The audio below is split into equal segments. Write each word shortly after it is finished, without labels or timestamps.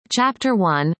Chapter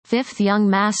 1, Fifth Young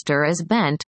Master is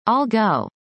bent. I'll go.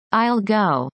 I'll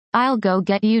go. I'll go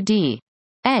get you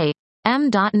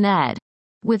D.A.M.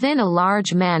 Within a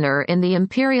large manor in the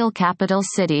imperial capital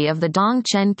city of the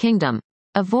Dongchen Kingdom,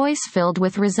 a voice filled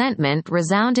with resentment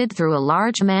resounded through a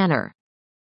large manor.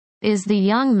 Is the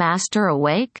young master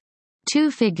awake?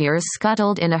 Two figures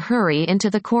scuttled in a hurry into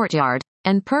the courtyard,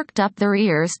 and perked up their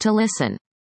ears to listen.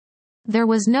 There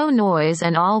was no noise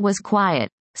and all was quiet,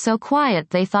 so quiet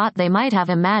they thought they might have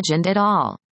imagined it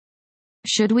all.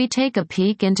 Should we take a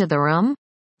peek into the room?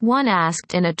 One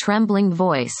asked in a trembling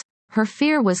voice. Her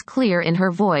fear was clear in her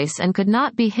voice and could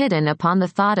not be hidden upon the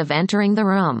thought of entering the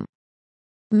room.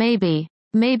 Maybe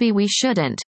we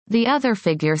shouldn't, the other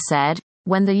figure said.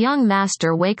 When the young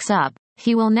master wakes up,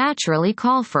 he will naturally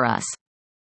call for us.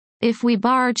 If we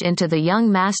barge into the young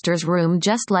master's room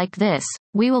just like this,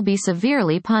 we will be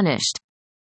severely punished.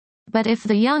 But if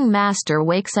the young master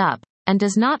wakes up, and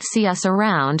does not see us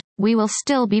around, we will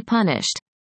still be punished.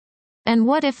 And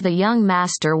what if the young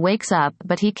master wakes up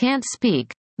but he can't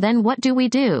speak, then what do we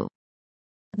do?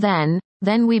 Then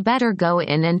we better go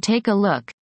in and take a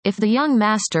look. If the young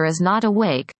master is not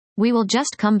awake, we will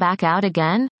just come back out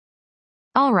again?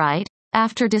 All right.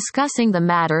 After discussing the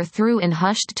matter through in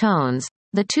hushed tones,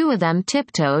 the two of them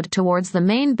tiptoed towards the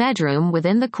main bedroom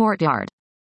within the courtyard.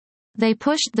 They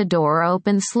pushed the door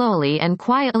open slowly and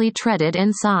quietly treaded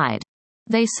inside.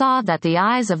 They saw that the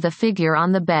eyes of the figure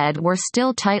on the bed were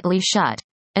still tightly shut,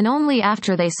 and only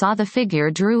after they saw the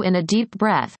figure drew in a deep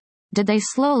breath, did they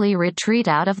slowly retreat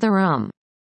out of the room.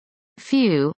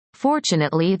 Phew,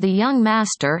 fortunately the young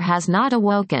master has not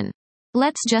awoken.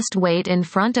 Let's just wait in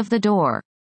front of the door.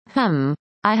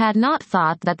 I had not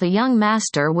thought that the young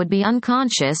master would be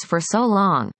unconscious for so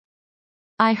long.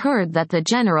 I heard that the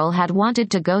general had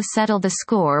wanted to go settle the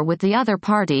score with the other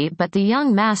party, but the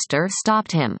young master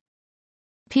stopped him.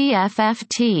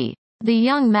 PFFT. The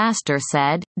young master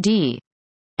said,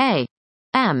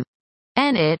 D.A.M.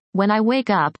 When I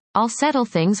wake up, I'll settle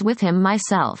things with him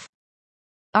myself.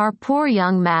 Our poor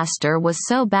young master was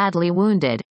so badly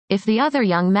wounded. If the other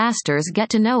young masters get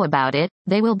to know about it,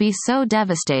 they will be so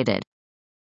devastated.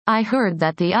 I heard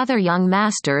that the other young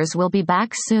masters will be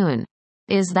back soon.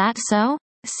 Is that so?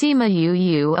 Sima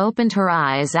Yu opened her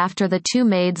eyes after the two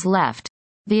maids left.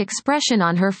 The expression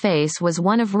on her face was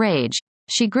one of rage.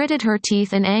 She gritted her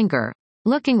teeth in anger,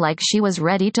 looking like she was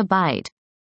ready to bite.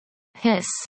 Hiss.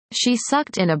 She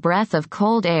sucked in a breath of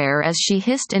cold air as she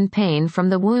hissed in pain from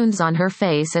the wounds on her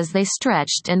face as they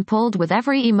stretched and pulled with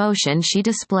every emotion she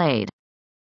displayed.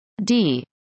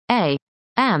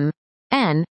 D.A.M.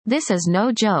 This is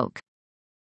no joke.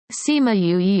 Sima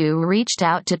Yu reached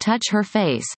out to touch her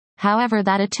face, however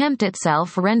that attempt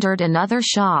itself rendered another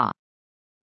Shaw.